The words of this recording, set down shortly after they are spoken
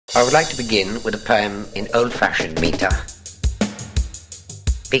I would like to begin with a poem in old-fashioned meter.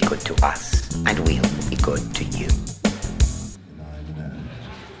 Be good to us, and we'll be good to you.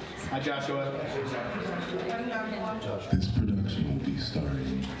 Hi, Joshua. This production will be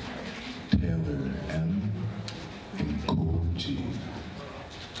starring Taylor M. and Cole G.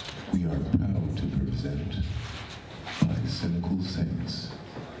 We are proud to present By Cynical Saints,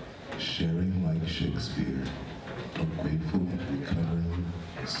 sharing Like Shakespeare, a grateful recovering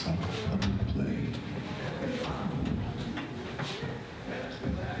soft puppet play.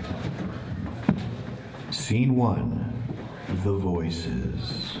 Scene 1, The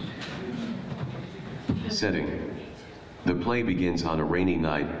Voices. Setting. The play begins on a rainy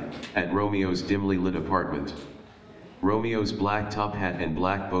night, at Romeo's dimly lit apartment. Romeo's black top hat and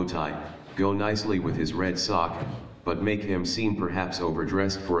black bow tie go nicely with his red sock, but make him seem perhaps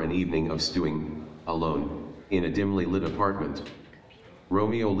overdressed for an evening of stewing, alone, in a dimly lit apartment.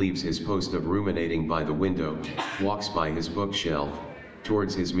 Romeo leaves his post of ruminating by the window, walks by his bookshelf,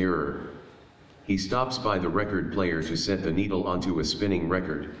 towards his mirror. He stops by the record player to set the needle onto a spinning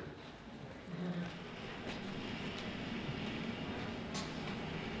record.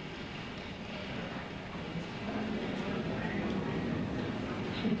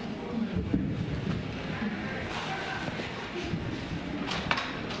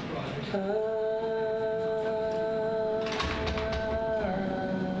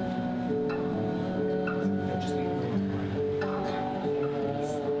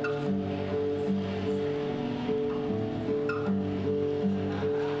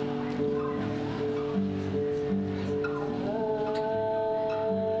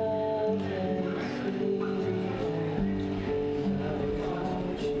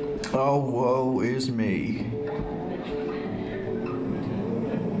 Oh, woe is me.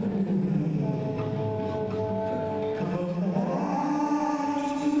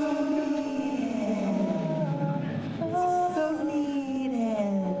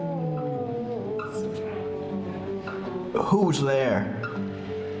 Who's there?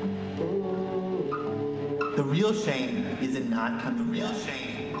 The real shame is it not come. The real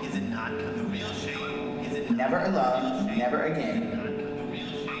shame is it not come. The real shame is it never alone, never again.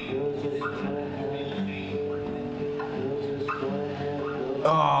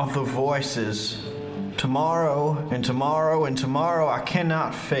 Oh, the voices. Tomorrow and tomorrow and tomorrow I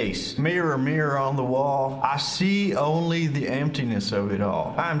cannot face. Mirror, mirror on the wall, I see only the emptiness of it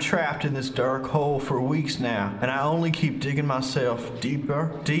all. I am trapped in this dark hole for weeks now, and I only keep digging myself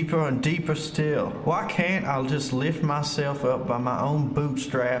deeper, deeper and deeper still. Why can't I just lift myself up by my own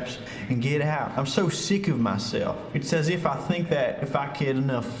bootstraps and get out? I'm so sick of myself. It's as if I think that if I get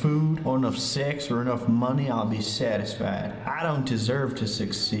enough food or enough sex or enough money, I'll be satisfied. I don't deserve to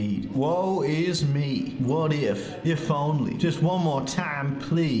succeed. Woe is me. What if only, just one more time,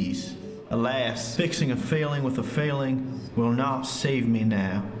 please. Alas, fixing a failing with a failing will not save me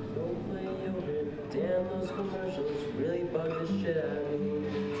now. Damn, those commercials really bug the shit out of me.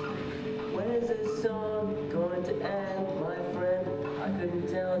 When is this song going to end, my friend? I couldn't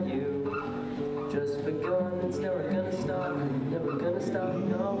tell you. Just begun, it's never gonna stop. Never gonna stop,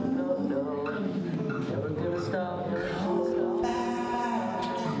 no, no, no. Never gonna stop, never gonna stop.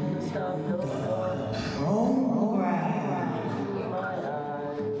 Never gonna stop, no, no.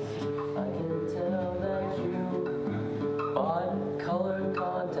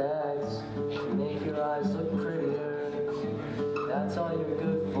 That's all you're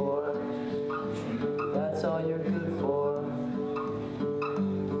good for. That's all you're good for.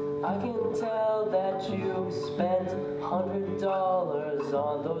 I can tell that you spent $100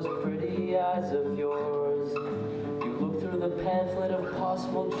 on those pretty eyes of yours. You look through the pamphlet of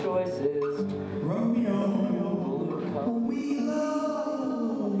possible choices. Romeo, we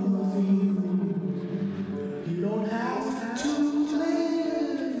love you. You don't have to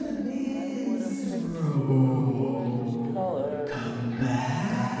live this road. Color. Come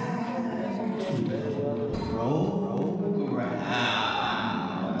back to the program.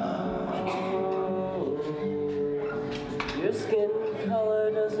 Your skin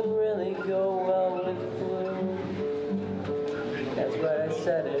color doesn't really go well with blue. That's right, I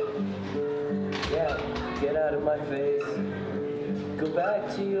said it. Yeah, get out of my face. Go back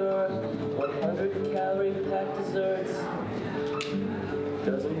to your 100-calorie packed desserts.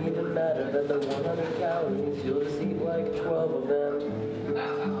 Doesn't even matter that the 100 calories, you'll just eat like 12 of them. You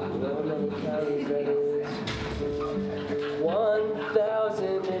know how many calories that is?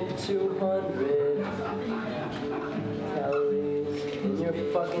 1,200 calories in your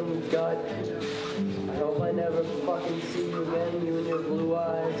fucking gut. I hope I never fucking see you again, you and your blue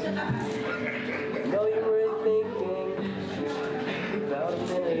eyes. I know you were thinking about thought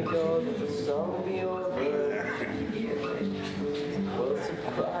a minute ago that the song would be over. Well,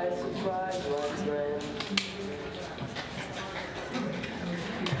 surprise, surprise, my friend.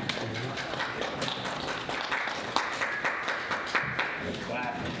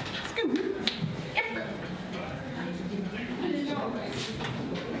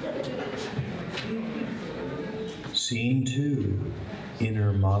 Scene 2,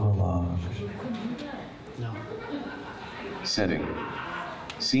 inner monologue. Setting.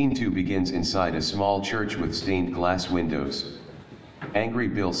 Scene 2 begins inside a small church with stained glass windows. Angry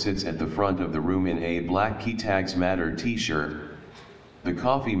Bill sits at the front of the room in a black Key Tags Matter t-shirt. The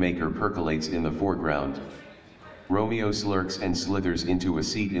coffee maker percolates in the foreground. Romeo slurks and slithers into a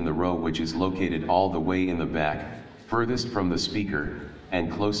seat in the row which is located all the way in the back, furthest from the speaker,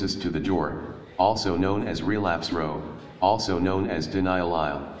 and closest to the door, also known as relapse row, also known as denial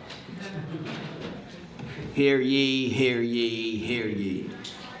aisle. Hear ye, hear ye, hear ye.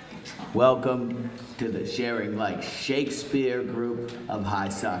 Welcome to the Sharing Like Shakespeare group of High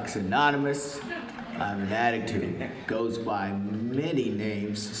Socks Anonymous. I'm an addict who goes by many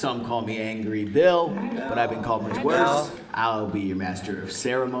names. Some call me Angry Bill, but I've been called much worse. I'll be your master of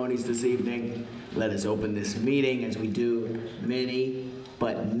ceremonies this evening. Let us open this meeting as we do many,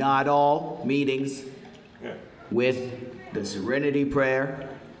 but not all, meetings with the Serenity Prayer,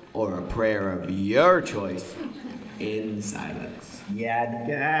 or a prayer of your choice, in silence. Yad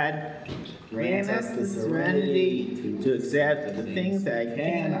God, grant us the serenity to accept the things that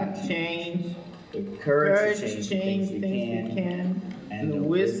cannot change, the courage to change things we can, and the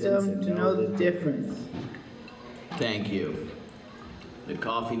wisdom to know the difference. Thank you. The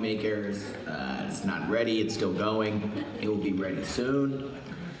coffee maker is it's not ready, it's still going. It will be ready soon.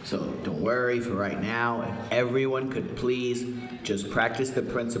 So don't worry for right now. If everyone could please just practice the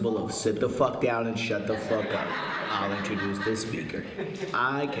principle of sit the fuck down and shut the fuck up. I'll introduce this speaker.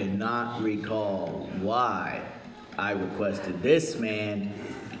 I cannot recall why I requested this man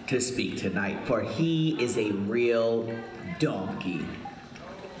to speak tonight, for he is a real donkey.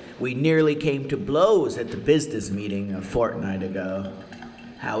 We nearly came to blows at the business meeting a fortnight ago.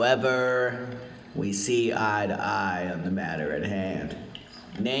 However, we see eye to eye on the matter at hand.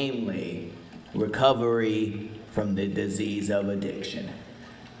 Namely, recovery from the disease of addiction.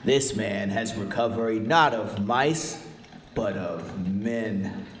 This man has recovery not of mice, but of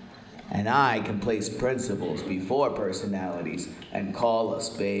men. And I can place principles before personalities and call a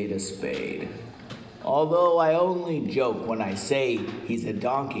spade a spade. Although I only joke when I say he's a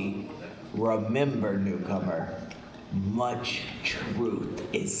donkey, remember, newcomer, much truth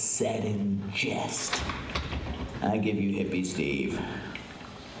is said in jest. I give you Hippie Steve.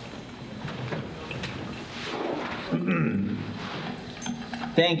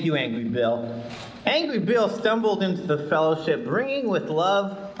 Thank you, Angry Bill. Angry Bill stumbled into the fellowship bringing with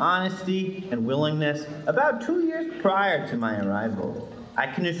love, honesty, and willingness about 2 years prior to my arrival. I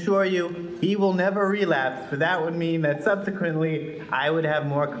can assure you he will never relapse, for that would mean that subsequently I would have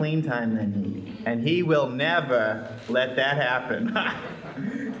more clean time than he. And he will never let that happen.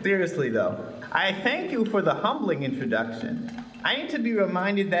 Seriously though, I thank you for the humbling introduction. I need to be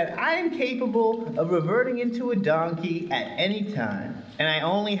reminded that I am capable of reverting into a donkey at any time, and I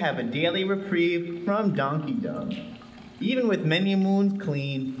only have a daily reprieve from donkeydom. Even with many moons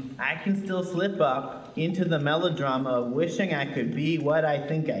clean, I can still slip up into the melodrama of wishing I could be what I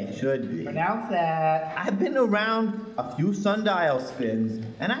think I should be. Pronounce that. I've been around a few sundial spins,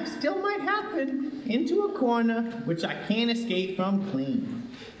 and I still might happen into a corner which I can't escape from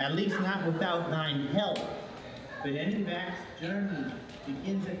clean. At least not without thine help. But any vast journey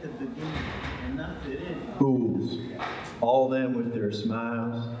begins at the beginning, and thus it is. Fools, all them with their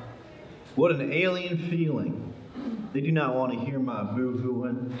smiles. What an alien feeling. They do not want to hear my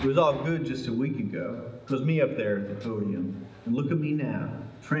boo-hooing. It was all good just a week ago. It was me up there at the podium. And look at me now,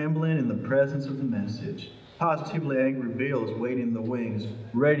 trembling in the presence of the message. Positively Angry Bill is waiting in the wings,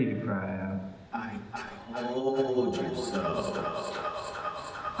 ready to cry out. I told you so.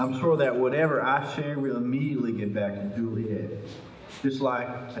 I'm sure that whatever I share will immediately get back to Juliet. Just like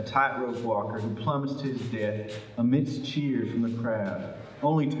a tightrope walker who plummets to his death amidst cheers from the crowd,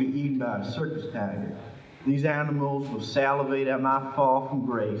 only to be eaten by a circus tiger. These animals will salivate at my fall from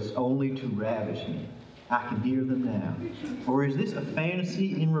grace, only to ravish me. I can hear them now. Or is this a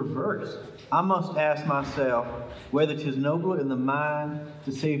fantasy in reverse? I must ask myself whether 'tis nobler in the mind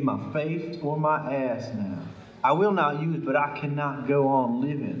to save my face or my ass now. I will not use, but I cannot go on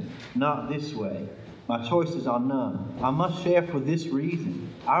living, not this way. My choices are none. I must share for this reason.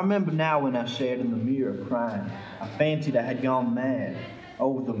 I remember now when I shared in the mirror crying. I fancied I had gone mad.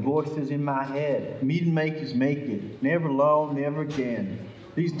 Oh, the voices in my head. Meeting makers make it. Never alone, never again.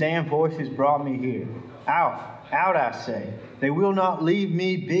 These damn voices brought me here. Out, out, I say. They will not leave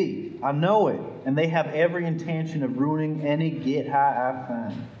me be. I know it, and they have every intention of ruining any get high I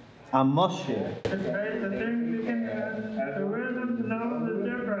find. I must share. The things you can add, the rhythm to know the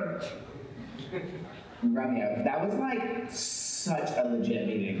difference. Romeo, that was like such a legit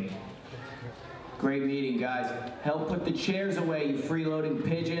meeting. Great meeting, guys. Help put the chairs away, you freeloading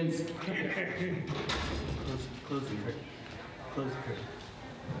pigeons. Close the curtain. Close the curtain.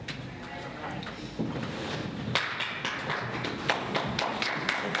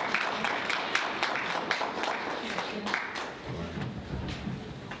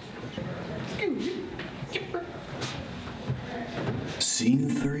 Scene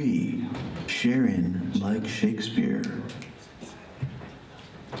 3. Sharing Like Shakespeare.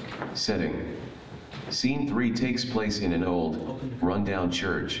 Setting. Scene 3 takes place in an old, run-down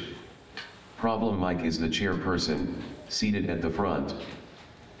church. Problem: Mike is the chairperson, seated at the front.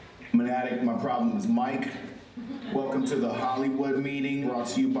 I'm an addict. My problem is Mike. Welcome to the Hollywood meeting, brought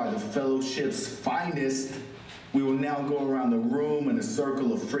to you by the Fellowship's finest. We will now go around the room in a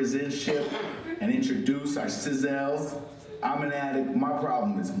circle of friendship and introduce our sizzles. I'm an addict. My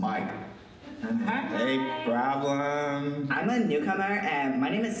problem is Mike. Hey, problem. I'm a newcomer, and my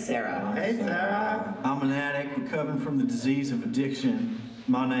name is Sarah. Hey, Sarah. I'm an addict recovering from the disease of addiction.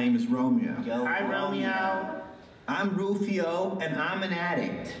 My name is Romeo. Hi, Romeo. I'm Rufio, and I'm an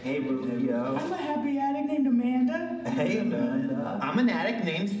addict. Hey, Rufio. I'm a happy addict named Amanda. Hey, Amanda. I'm an addict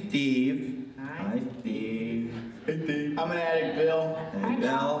named Steve. Hi, Steve. Hey, Steve. I'm an addict, Bill. Hey,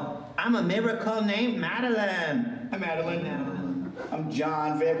 Bill. I'm a miracle named Madeline. Hi, Madeline. I'm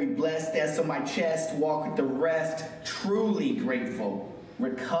John, very blessed. That's on my chest. Walk with the rest. Truly grateful.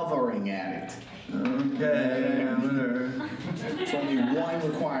 Recovering addict. Okay. There's only one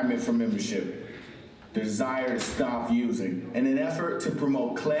requirement for membership: desire to stop using. In an effort to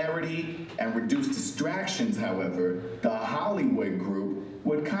promote clarity and reduce distractions, however, the Hollywood group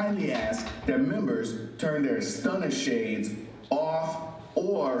would kindly ask that members turn their stunner shades off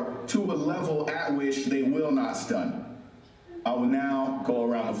or to a level at which they will not stun. I will now go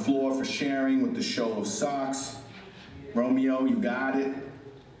around the floor for sharing with the show of socks. Romeo, you got it.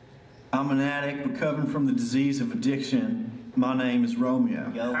 I'm an addict recovering from the disease of addiction. My name is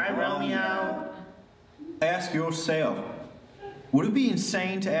Romeo. Hi, Romeo. Ask yourself, would it be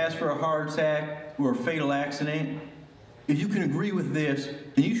insane to ask for a heart attack or a fatal accident? If you can agree with this,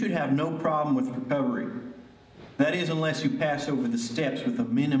 then you should have no problem with recovery. That is, unless you pass over the steps with a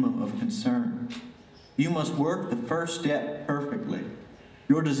minimum of concern. You must work the first step perfectly.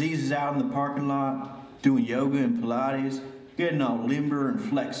 Your disease is out in the parking lot, doing yoga and Pilates, getting all limber and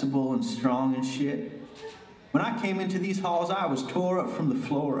flexible and strong and shit. When I came into these halls, I was tore up from the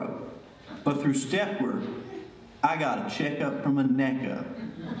floor up. But through step work, I got a checkup from my neck up.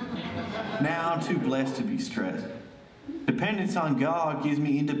 Now I'm too blessed to be stressed. Dependence on God gives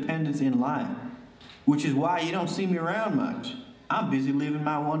me independence in life, which is why you don't see me around much. I'm busy living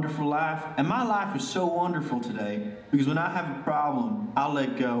my wonderful life, and my life is so wonderful today because when I have a problem, I'll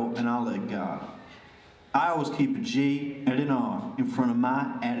let go and I'll let God. I always keep a G and an R in front of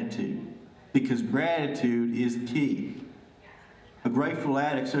my attitude because gratitude is key. A grateful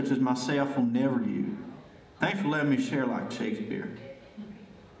addict such as myself will never you. Thanks for letting me share Like Shakespeare.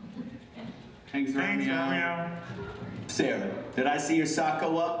 Thanks, Romeo. Sarah, did I see your sock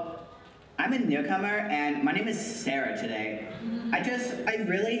go up? I'm a newcomer, and my name is Sarah today. I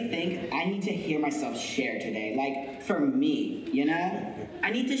really think I need to hear myself share today. Like, for me, you know? I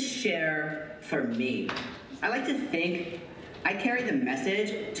need to share for me. I like to think I carry the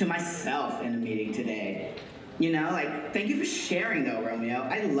message to myself in a meeting today. You know, like, thank you for sharing though, Romeo.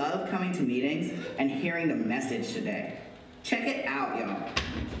 I love coming to meetings and hearing the message today. Check it out, y'all.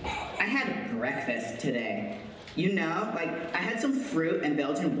 I had breakfast today. You know, like, I had some fruit and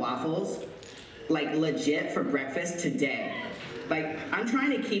Belgian waffles, like, legit for breakfast today. Like, I'm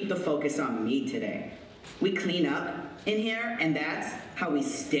trying to keep the focus on me today. We clean up in here, and that's how we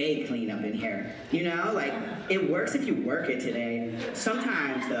stay clean up in here. You know, like, it works if you work it today.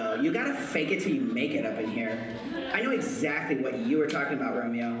 Sometimes, though, you gotta fake it till you make it up in here. I know exactly what you were talking about,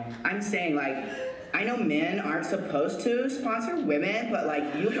 Romeo. I'm saying, like, I know men aren't supposed to sponsor women, but, like,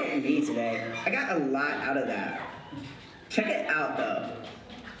 you helped me today. I got a lot out of that. Check it out, though.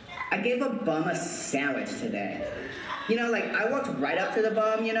 I gave a bum a sandwich today. You know, like, I walked right up to the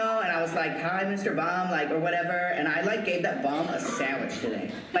bum, you know, and I was like, hi, Mr. Bum, like, or whatever, and I, like, gave that bum a sandwich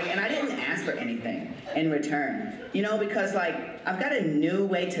today. Like, and I didn't ask for anything in return, you know, because, like, I've got a new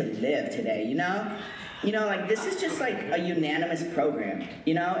way to live today, you know? You know, like, this is just like a unanimous program.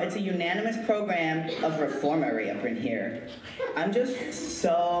 You know, it's a unanimous program of reformery up in here. I'm just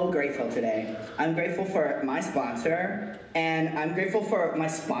so grateful today. I'm grateful for my sponsor, and I'm grateful for my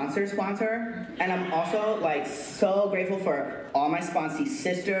sponsor's sponsor, and I'm also, like, so grateful for all my sponsee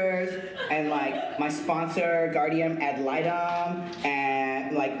sisters, and, like, my sponsor, guardian ad litem,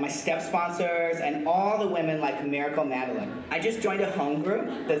 and, like, my step sponsors, and all the women, like Miracle Madeline. I just joined a home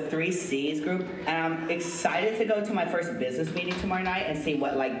group, the 3 C's group, and I'm excited to go to my first business meeting tomorrow night and see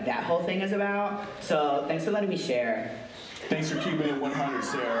what, like, that whole thing is about. So thanks for letting me share. Thanks for keeping it 100,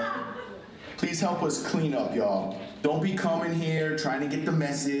 Sarah. Please help us clean up, y'all. Don't be coming here trying to get the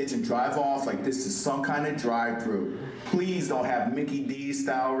message and drive off like this is some kind of drive-through. Please don't have Mickey D's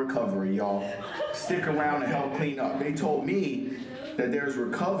style recovery, y'all. Stick around and help clean up. They told me that there's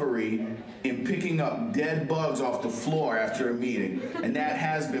recovery in picking up dead bugs off the floor after a meeting, and that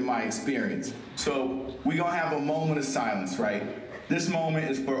has been my experience. So we're gonna have a moment of silence, right? This moment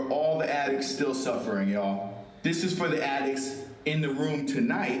is for all the addicts still suffering, y'all. This is for the addicts in the room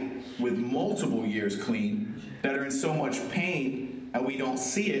tonight with multiple years clean that are in so much pain and we don't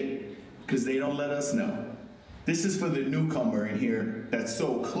see it because they don't let us know. This is for the newcomer in here that's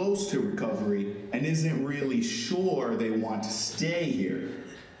so close to recovery and isn't really sure they want to stay here.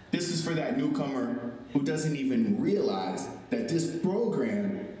 This is for that newcomer who doesn't even realize that this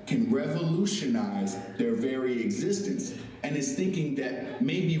program can revolutionize their very existence and is thinking that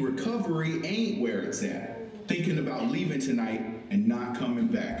maybe recovery ain't where it's at, thinking about leaving tonight and not coming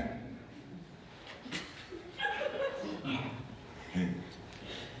back.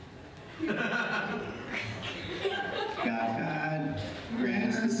 God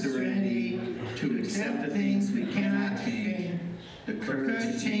grants the serenity to accept the things we cannot change, the courage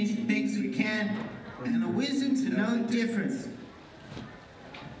to change the things we can, and the wisdom to know the difference.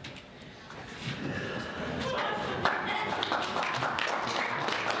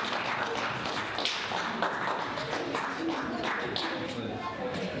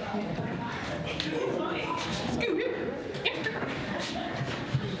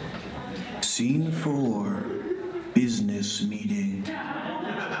 Scene 4, business meeting.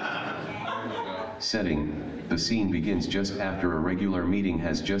 Setting, the scene begins just after a regular meeting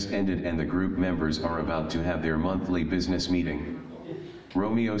has just ended and the group members are about to have their monthly business meeting.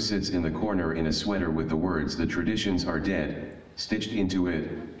 Romeo sits in the corner in a sweater with the words "The traditions are dead" stitched into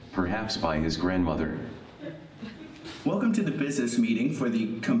it, perhaps by his grandmother. Welcome to the business meeting for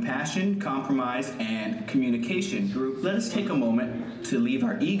the Compassion, Compromise, and Communication group. Let us take a moment to leave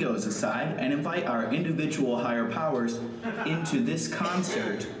our egos aside and invite our individual higher powers into this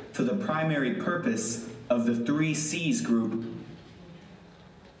concert for the primary purpose of the 3 C's group.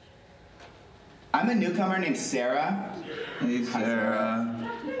 I'm a newcomer named Sarah. Hey, Sarah.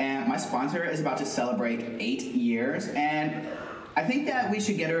 And my sponsor is about to celebrate 8 years, and I think that we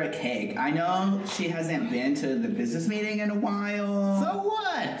should get her a cake. I know she hasn't been to the business meeting in a while. So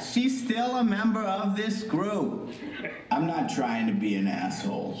what? She's still a member of this group. I'm not trying to be an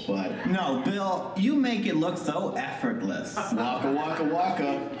asshole, but... No, Bill, you make it look so effortless. Waka waka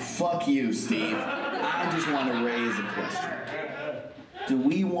waka. Fuck you, Steve. I just want to raise a question. Do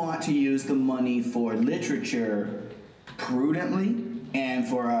we want to use the money for literature prudently and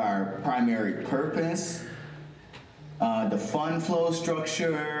for our primary purpose? The fund flow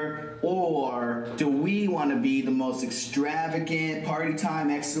structure, or do we want to be the most extravagant, party time,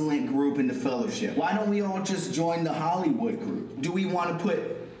 excellent group in the fellowship? Why don't we all just join the Hollywood group? Do we want to put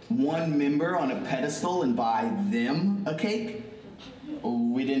one member on a pedestal and buy them a cake?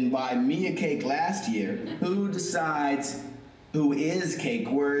 We didn't buy me a cake last year. Who decides who is cake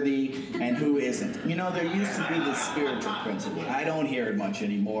worthy and who isn't? You know, there used to be this spiritual principle, I don't hear it much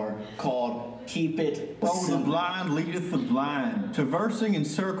anymore, called keep it Oh, the simple. blind leadeth the blind. Traversing in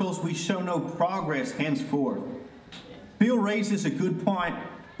circles, we show no progress henceforth. Bill raises a good point,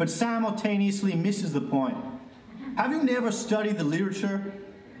 but simultaneously misses the point. Have you never studied the literature?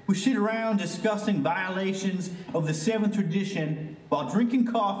 We sit around discussing violations of the 7th tradition while drinking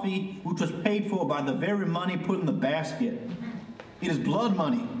coffee, which was paid for by the very money put in the basket. It is blood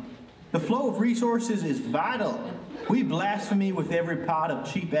money. The flow of resources is vital. We blaspheme with every pot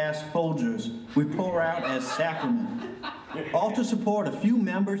of cheap-ass Folgers we pour out as sacrament. All to support a few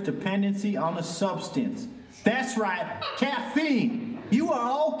members' dependency on a substance. That's right, caffeine. You are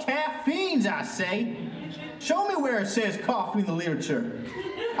all caffeines, I say. Show me where it says coffee in the literature.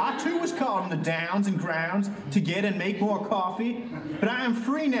 I too was caught in the downs and grounds to get and make more coffee, but I am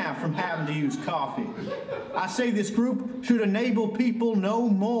free now from having to use coffee. I say this group should enable people no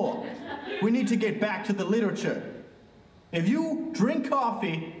more. We need to get back to the literature. If you drink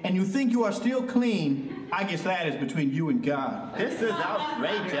coffee and you think you are still clean, I guess that is between you and God. This is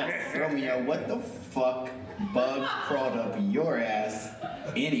outrageous. Romeo, what the fuck bug crawled up your ass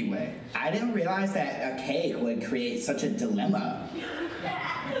anyway? I didn't realize that a cake would create such a dilemma.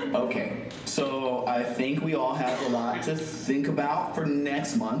 Okay, so I think we all have a lot to think about for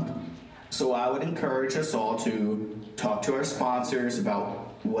next month. So I would encourage us all to talk to our sponsors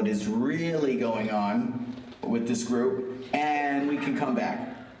about what is really going on with this group, and we can come back.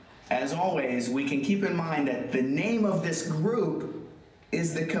 As always, we can keep in mind that the name of this group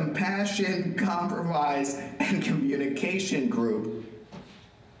is the Compassion, Compromise, and Communication Group.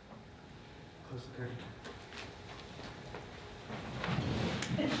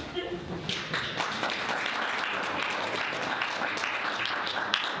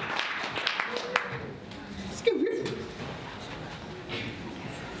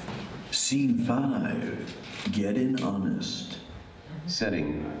 Scene 5. Getting honest.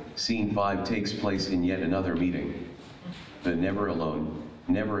 Setting, Scene 5 takes place in yet another meeting. The Never Alone,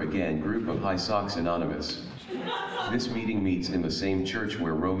 Never Again group of High Socks Anonymous. This meeting meets in the same church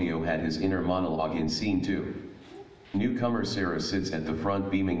where Romeo had his inner monologue in Scene 2. Newcomer Sarah sits at the front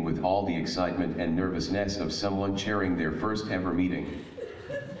beaming with all the excitement and nervousness of someone chairing their first ever meeting.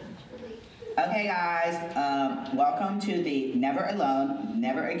 Okay guys, welcome to the Never Alone,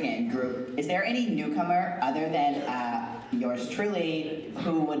 Never Again group. Is there any newcomer other than yours truly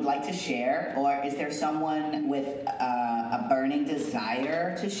who would like to share? Or is there someone with a burning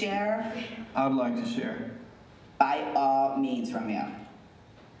desire to share? I'd like to share. By all means, Romeo.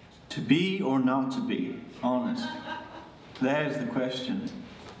 To be or not to be honest? That is the question.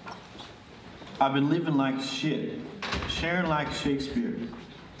 I've been living like shit, sharing like Shakespeare.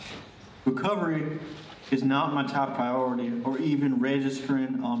 Recovery is not my top priority or even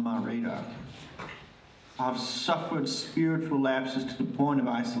registering on my radar. I've suffered spiritual lapses to the point of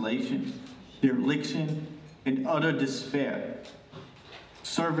isolation, dereliction, and utter despair.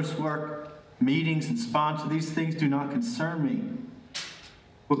 Service work, meetings, and sponsor, these things do not concern me.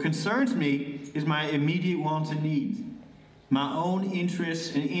 What concerns me is my immediate wants and needs, my own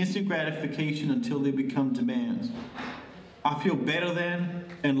interests and instant gratification until they become demands. I feel better than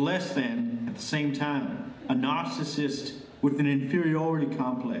and less than at the same time, a narcissist with an inferiority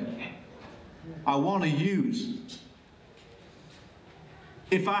complex. I want to use.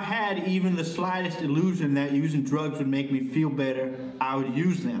 If I had even the slightest illusion that using drugs would make me feel better, I would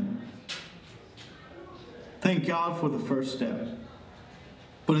use them. Thank God for the first step.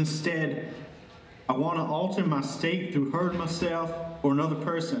 But instead, I want to alter my state through hurting myself or another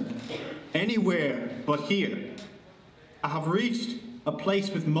person. Anywhere but here. I have reached a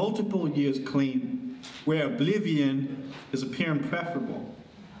place with multiple years clean, where oblivion is appearing preferable.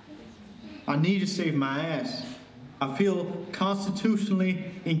 I need to save my ass. I feel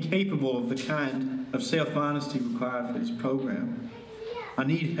constitutionally incapable of the kind of self-honesty required for this program. I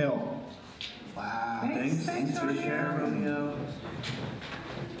need help. Wow, thanks for sharing, Romeo.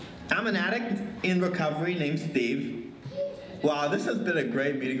 I'm an addict in recovery named Steve. Wow, this has been a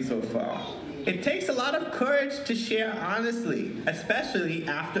great meeting so far. It takes a lot of courage to share honestly, especially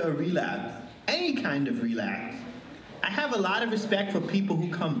after a relapse, any kind of relapse. I have a lot of respect for people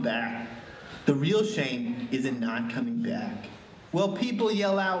who come back. The real shame is in not coming back. Well, people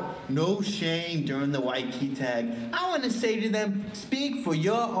yell out, "No shame," during the white key tag. I want to say to them, speak for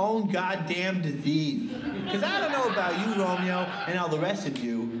your own goddamn disease. Because I don't know about you, Romeo, and all the rest of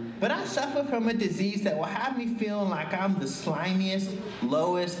you, but I suffer from a disease that will have me feeling like I'm the slimiest,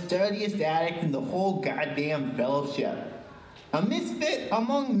 lowest, dirtiest addict in the whole goddamn fellowship. A misfit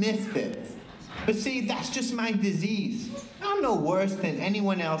among misfits. But see, that's just my disease. I'm no worse than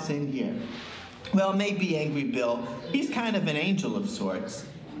anyone else in here. Well, maybe Angry Bill. He's kind of an angel of sorts.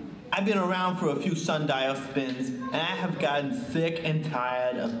 I've been around for a few sundial spins, and I have gotten sick and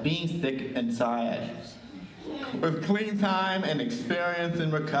tired of being sick and tired. With clean time and experience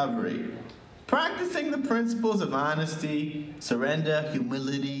in recovery, practicing the principles of honesty, surrender,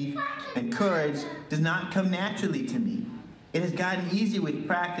 humility, and courage does not come naturally to me. It has gotten easy with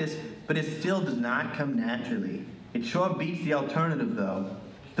practice, but it still does not come naturally. It sure beats the alternative, though.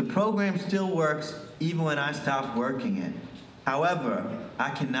 The program still works even when I stop working it. However, I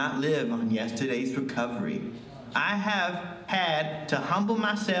cannot live on yesterday's recovery. I have had to humble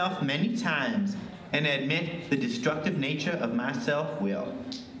myself many times and admit the destructive nature of my self-will.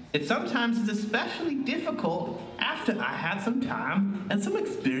 It sometimes is especially difficult after I have some time and some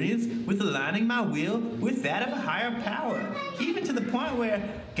experience with aligning my will with that of a higher power, even to the point where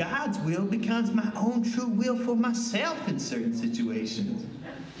God's will becomes my own true will for myself in certain situations.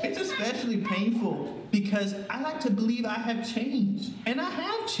 It's especially painful because I like to believe I have changed, and I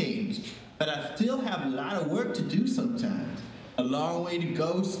have changed. but I still have a lot of work to do sometimes. A long way to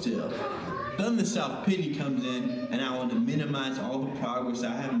go still. Then the self-pity comes in, and I want to minimize all the progress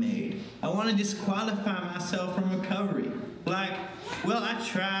I have made. I want to disqualify myself from recovery. Like, well, I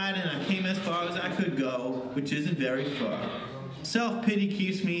tried and I came as far as I could go, which isn't very far. Self-pity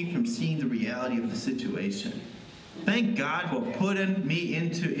keeps me from seeing the reality of the situation. Thank God for putting me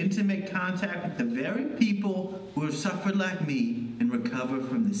into intimate contact with the very people who have suffered like me and recovered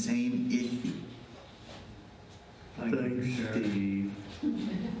from the same issue. Thanks, Steve.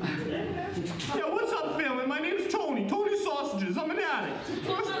 Yeah, what's up, family? My name's Tony. Tony Sausages. I'm an addict.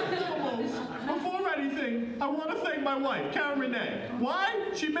 First and foremost, before anything, I want to thank my wife, Karen Renee.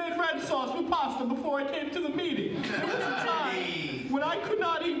 Why? She made red sauce with pasta before I came to the meeting. There was a time when I could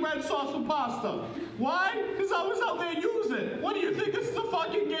not eat red sauce with pasta. Why? Because I was out there using. What do you think? This is a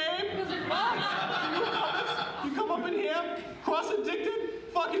fucking game? Huh? You come up in here, cross-addicted,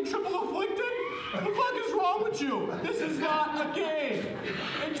 fucking triple afflicted? What the fuck is wrong with you? This is not a game.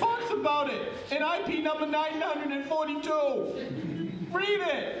 It talks about it in IP number 942. Read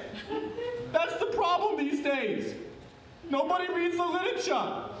it. That's the problem these days. Nobody reads the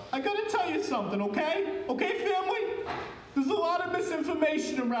literature. I gotta tell you something, okay? Okay, family? There's a lot of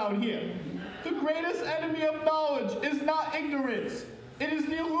misinformation around here. The greatest enemy of knowledge is not ignorance. It is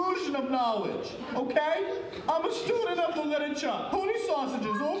the illusion of knowledge, okay? I'm a student of the literature. Tony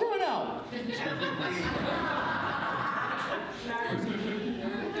Sausages, over and out.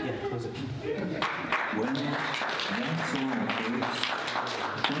 Well, that's all, folks.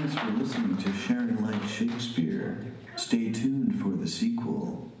 Thanks for listening to Sharing Like Shakespeare. Stay tuned for the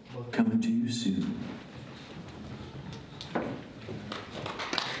sequel. Coming to you soon.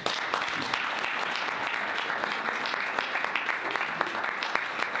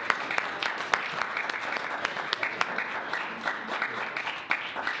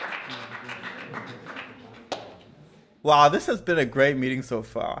 Wow, this has been a great meeting so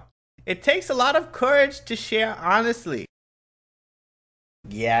far. It takes a lot of courage to share honestly.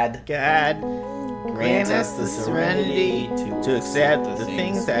 God grant us the serenity to accept the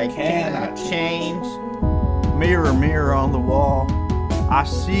things that cannot change. Mirror, mirror on the wall, I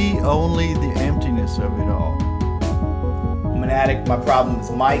see only the emptiness of it all. I'm an addict. My problem is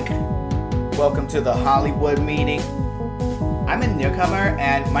Mike. Welcome to the Hollywood meeting. I'm a newcomer,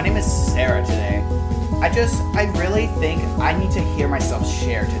 and my name is Sarah today. I really think I need to hear myself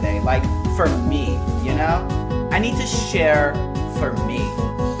share today. Like, for me, you know? I need to share for me.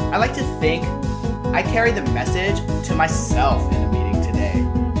 I like to think I carry the message to myself in a meeting today.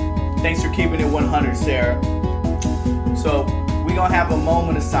 Thanks for keeping it 100, Sarah. So, we're gonna have a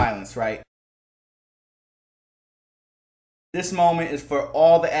moment of silence, right? This moment is for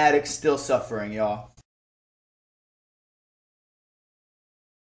all the addicts still suffering, y'all.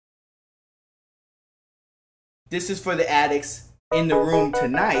 This is for the addicts in the room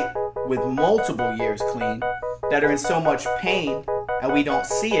tonight with multiple years clean that are in so much pain and we don't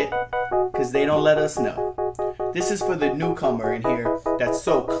see it because they don't let us know. This is for the newcomer in here that's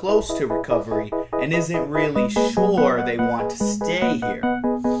so close to recovery and isn't really sure they want to stay here.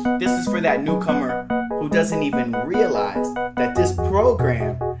 This is for that newcomer who doesn't even realize that this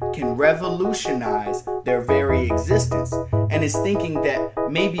program can revolutionize their very existence and is thinking that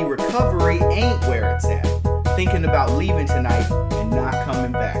maybe recovery ain't where it's at. Thinking about leaving tonight and not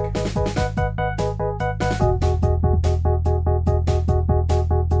coming back.